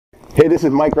Hey, this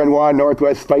is Mike Renoir,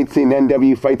 Northwest Fight Scene,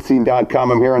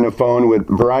 NWFightScene.com. I'm here on the phone with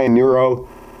Bryan Nuro,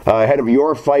 ahead of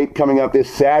your fight coming up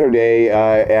this Saturday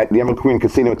at the Emerald Queen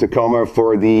Casino in Tacoma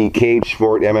for the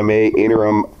CageSport MMA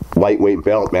interim lightweight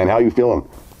belt. Man, how you feeling?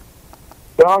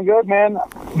 Feeling good, man.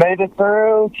 Made it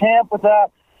through camp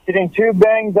without getting too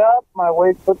banged up. My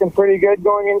weight's looking pretty good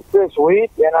going into this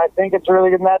week, and I think it's a really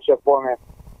good matchup for me.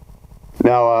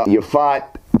 Now, you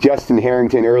fought Justin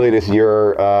Harrington earlier this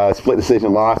year, split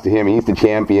decision loss to him. He's the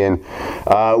champion.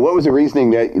 What was the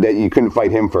reasoning that you couldn't fight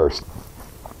him first?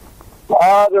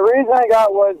 The reason I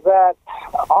got was that,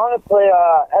 honestly,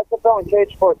 SFL and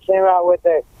CageSport came out with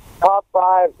a top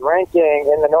 5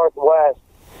 ranking in the Northwest,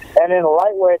 and in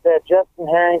lightweight, they had Justin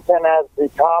Harrington as the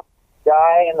top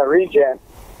guy in the region,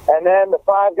 and then the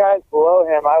 5 guys below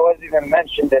him, I wasn't even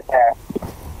mentioned in there.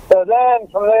 So then,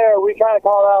 from there, we kind of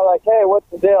called out, like, hey, what's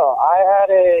the deal? I had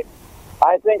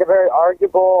I think, a very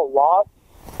arguable loss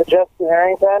to Justin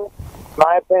Harrington. In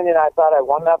my opinion, I thought I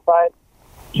won that fight.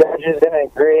 Judges didn't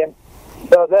agree.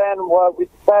 So then what we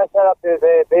decided to set up is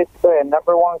basically a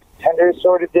number 1 contender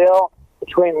sort of deal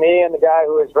between me and the guy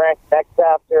who was ranked next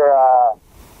after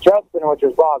Justin, which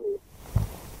was Bobby.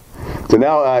 So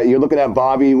now you're looking at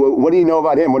Bobby. What do you know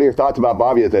about him? What are your thoughts about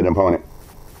Bobby as an opponent?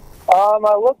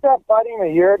 I looked at fighting him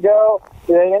a year ago.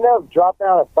 They ended up dropping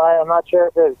out of the fight. I'm not sure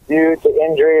if it was due to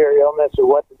injury or illness or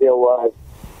what the deal was.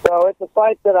 So it's a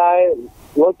fight that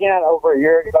looking at over a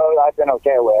year ago, I've been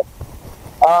okay with.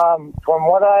 From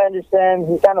what I understand,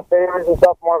 he kind of favors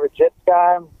himself more of a jits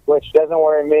guy, which doesn't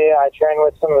worry me. I train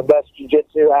with some of the best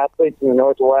jiu-jitsu athletes in the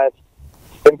Northwest.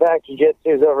 In fact, jiu-jitsu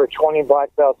is over 20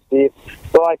 black belts deep,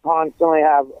 so I constantly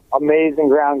have amazing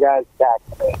ground guys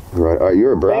attacking me. Right.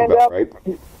 You're a brown belt, right?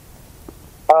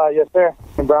 Yes, sir.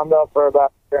 I'm brown belt for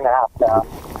about a year and a half now.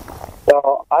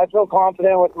 So I feel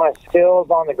confident with my skills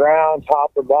on the ground,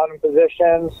 top or bottom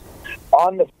positions.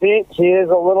 On the feet, he is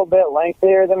a little bit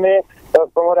lengthier than me,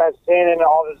 but from what I've seen in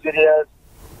all his videos,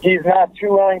 he's not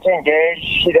too willing to engage.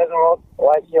 He doesn't look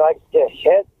like he likes to get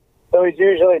hit, so he's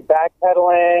usually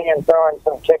backpedaling and throwing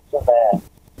some kicks in there.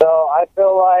 So I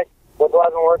feel like with what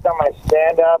I've been working on my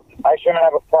stand-up, I shouldn't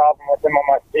have a problem with him on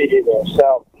my feet either.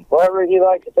 So wherever he'd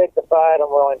like to take the fight, I'm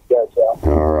willing to go to.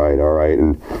 All right.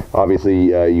 And obviously,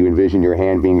 you envision your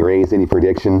hand being raised. Any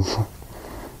predictions?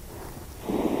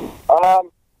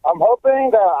 I'm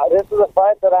hoping that this is a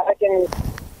fight that I can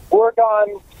work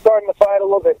on starting the fight a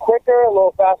little bit quicker, a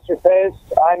little faster pace.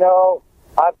 I know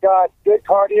I've got good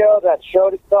cardio that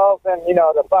showed itself in,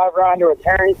 the 5-rounder with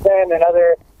Harrington and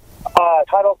other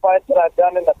title fights that I've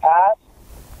done in the past.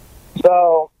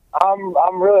 So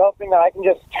I'm really hoping that I can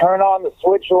just turn on the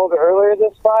switch a little bit earlier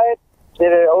this fight,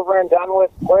 get it over and done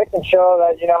with quick, and show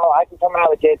that, I can come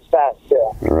out of the gates fast,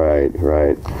 too. Right.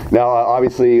 Now,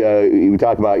 obviously, we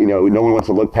talk about, no one wants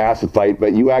to look past the fight,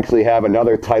 but you actually have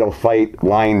another title fight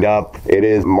lined up. It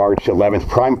is March 11th.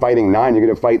 Prime Fighting 9, you're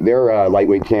going to fight their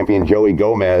lightweight champion, Joey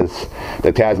Gomez,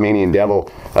 the Tasmanian Devil.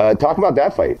 Talk about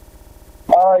that fight.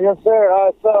 Yes,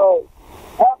 sir. So,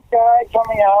 top guy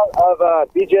coming out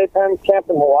of BJ Penn's camp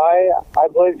in Hawaii. I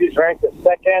believe he's ranked the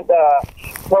 2nd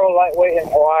pro lightweight in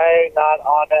Hawaii, not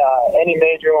on any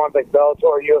major ones like Bellator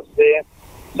or UFC.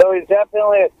 So he's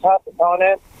definitely a tough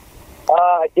opponent.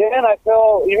 Again, I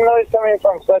feel, even though he's coming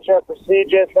from such a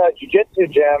prestigious jiu-jitsu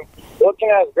gym, looking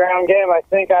at his ground game, I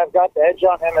think I've got the edge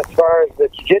on him as far as the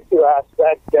jiu-jitsu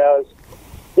aspect goes.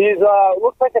 He's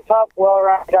looks like a tough,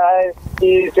 well-rounded guy.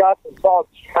 He's got some solid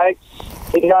strikes.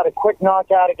 He got a quick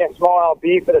knockout against Small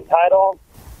LB for the title.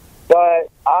 But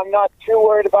I'm not too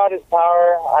worried about his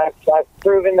power. I've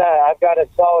proven that I've got a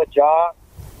solid jaw.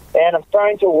 And I'm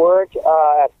starting to work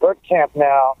at Burke Camp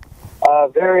now, a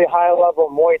very high-level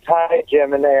Muay Thai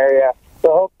gym in the area.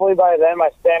 So hopefully by then my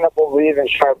stand-up will be even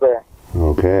sharper.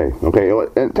 Okay.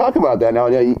 And talk about that now.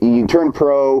 You turned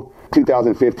pro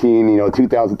 2015,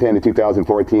 2010 to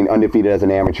 2014, undefeated as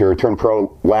an amateur. Turned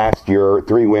pro last year,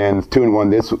 3 wins,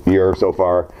 2-1 this year so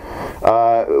far.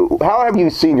 How have you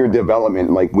seen your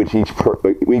development, like with each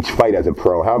fight as a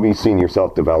pro? How have you seen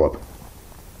yourself develop?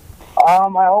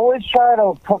 I always try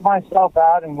to put myself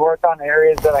out and work on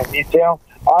areas that I need to.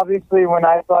 Obviously, when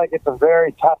I feel like it's a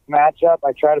very tough matchup,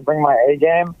 I try to bring my A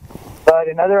game. But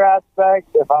in other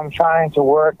aspects, if I'm trying to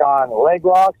work on leg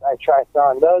locks, I try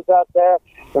throwing those out there.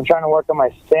 If I'm trying to work on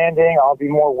my standing, I'll be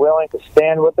more willing to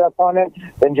stand with the opponent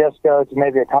than just go to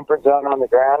maybe a comfort zone on the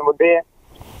ground would be.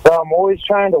 So I'm always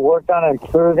trying to work on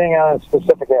improving on a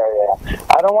specific area.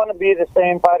 I don't want to be the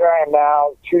same fighter I am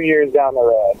now 2 years down the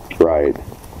road. Right.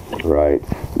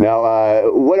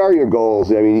 Now, what are your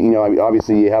goals? I mean, you know,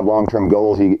 obviously you have long-term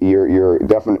goals. You're a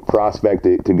definite prospect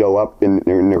to go up in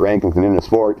the rankings and in the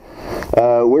sport.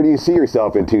 Where do you see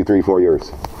yourself in 2, 3, 4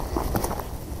 years?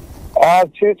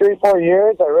 2, 3, 4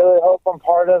 years. I really hope I'm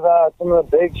part of some of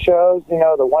the big shows, you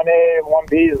know, the 1A and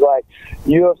 1Bs like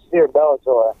UFC or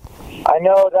Bellator. I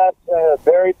know that's a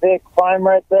very big climb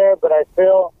right there, but I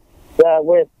feel that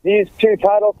with these 2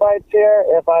 title fights here,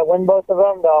 if I win both of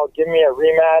them, they'll give me a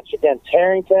rematch against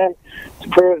Harrington to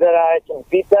prove that I can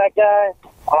beat that guy.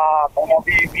 And I'll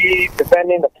be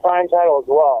defending the Prime title as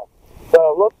well.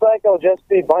 So it looks like it'll just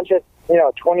be a bunch of, you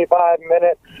know,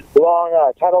 25-minute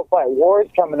long title fight wars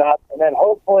coming up, and then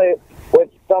hopefully with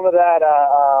some of that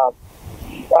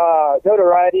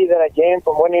notoriety that I gained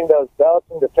from winning those belts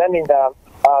and defending them,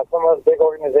 some of those big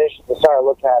organizations will start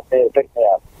looking at me to pick me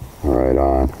up. Right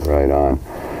on, right on.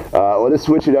 Well, let's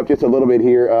switch it up just a little bit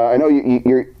here. I know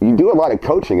you do a lot of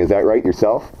coaching. Is that right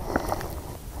yourself?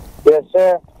 Yes,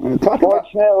 sir.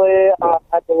 Fortunately,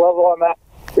 at the level I'm at,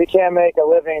 we can't make a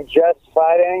living just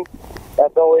fighting.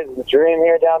 That's always the dream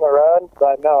here down the road.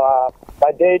 But no,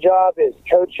 my day job is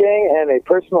coaching and a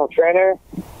personal trainer.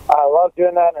 I love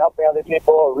doing that and helping other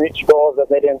people reach goals that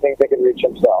they didn't think they could reach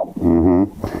themselves.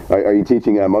 Mm-hmm. Are you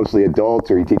teaching mostly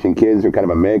adults, or are you teaching kids, or kind of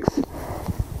a mix?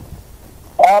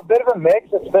 A bit of a mix.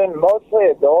 It's been mostly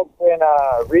adults in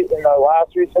the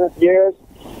last recent years,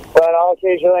 but I'll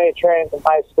occasionally train some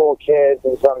high school kids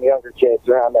and some younger kids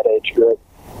around that age group.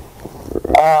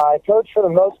 I coach for the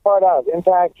most part out of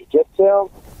Impact Jiu-Jitsu.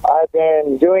 I've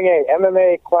been doing a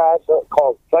MMA class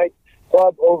called Fight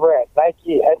Club over at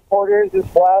Nike headquarters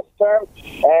this last term,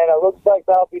 and it looks like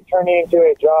that'll be turning into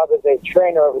a job as a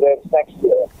trainer over there this next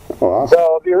year. Oh, awesome. So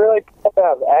it'll be really cool to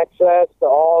have access to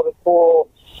all the cool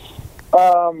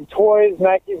toys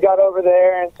Nike's got over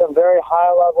there, and some very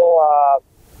high-level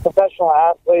professional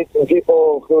athletes and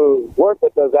people who work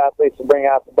with those athletes to bring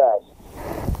out the best.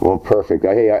 Well, perfect.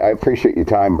 Hey, I appreciate your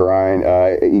time, Bryan.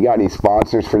 You got any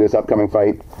sponsors for this upcoming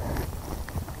fight?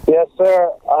 Yes,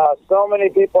 sir. So many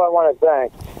people I want to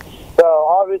thank. So,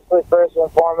 obviously, first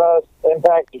and foremost,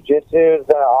 Impact Jiu-Jitsu has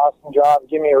done an awesome job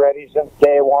getting me ready since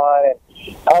day one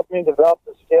and helped me develop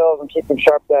the skills and keep them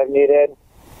sharp that I've needed.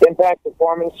 Impact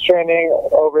Performance Training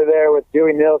over there with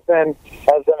Dewey Nielsen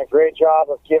has done a great job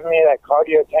of giving me that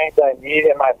cardio tank that I need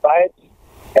in my fights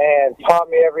and taught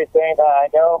me everything that I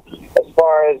know as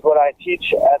far as what I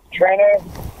teach as a trainer.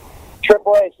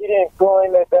 AAA Heating and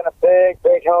Cooling, they've been a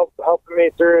big help helping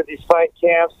me through these fight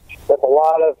camps with a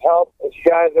lot of help. If you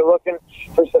guys are looking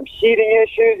for some heating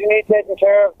issues you need taken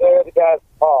care of, they're the guys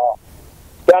to call.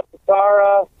 Got the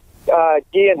Sara,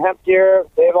 Gi and Hemp Gear.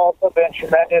 They've also been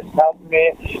tremendous helping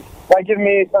me by giving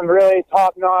me some really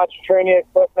top-notch training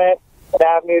equipment and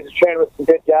avenues to train with some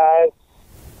good guys.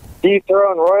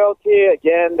 Dethrone Royalty,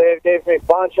 again, they gave me a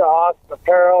bunch of awesome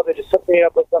apparel. They just hooked me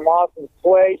up with some awesome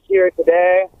swag here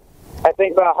today. I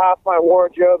think about half my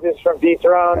wardrobe is from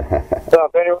Dethrone. So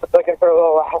if anyone's looking for a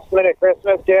little last-minute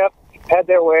Christmas gift, head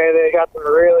their way. They got some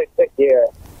really sick gear.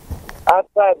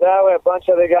 Outside that, we have a bunch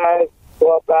of other guys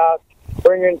go up out,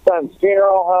 Bring Your Son's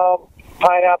Funeral Home,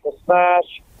 Pineapple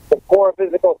Smash, the Core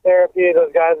Physical Therapy.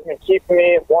 Those guys have been keeping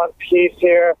me in one piece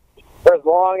here for as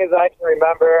long as I can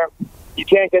remember. You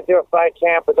can't get to a fight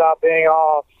camp without being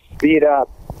all beat up.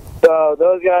 So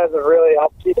those guys have really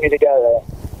helped keep me together.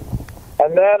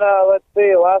 And then, let's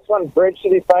see, the last one, Bridge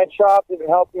City Fight Shop, has been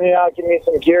helping me out, giving me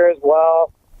some gear as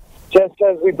well. Just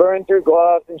because we burn through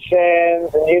gloves and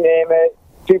chains and you name it,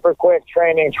 super quick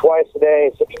training twice a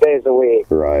day, 6 days a week.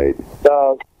 Right.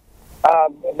 So,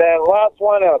 and then last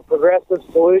one, Progressive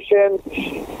Solutions.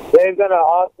 They've done an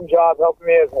awesome job helping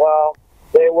me as well.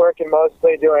 They work in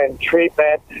mostly doing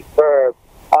treatment for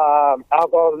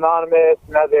Alcohol Anonymous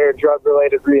and other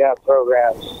drug-related rehab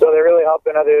programs. So they're really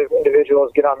helping other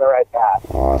individuals get on the right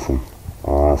path. Awesome.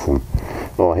 Awesome.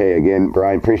 Well, hey, again,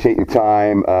 Bryan, appreciate your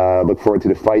time. Look forward to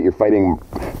the fight. You're fighting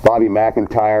Bobby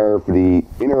McIntyre for the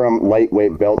interim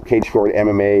lightweight belt, CageSport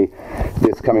MMA,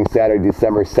 this coming Saturday,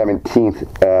 December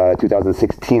 17th,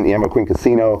 2016, at the Emerald Queen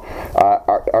Casino.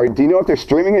 Do you know if they're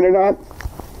streaming it or not?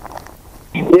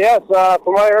 Yes,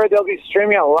 from what I heard, they'll be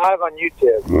streaming it live on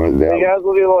YouTube. So you guys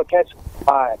will be able to catch it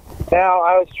live. Now,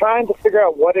 I was trying to figure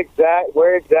out where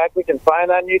exactly we can find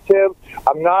that on YouTube.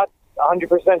 I'm not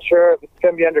 100% sure if it's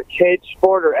going to be under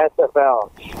CageSport or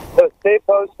SFL. So stay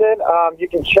posted. You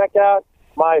can check out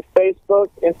my Facebook,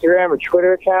 Instagram, or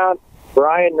Twitter account,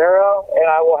 Bryan Nuro, and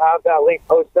I will have that link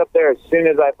posted up there as soon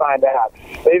as I find out.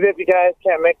 But even if you guys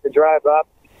can't make the drive up,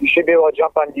 you should be able to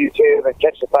jump on YouTube and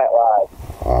catch the fight live.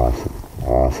 Awesome.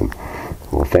 Awesome.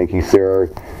 Well, thank you, sir.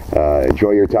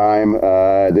 Enjoy your time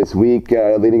this week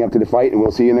leading up to the fight, and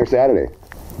we'll see you in there Saturday.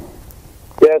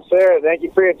 Yes, sir. Thank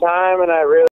you for your time, and I really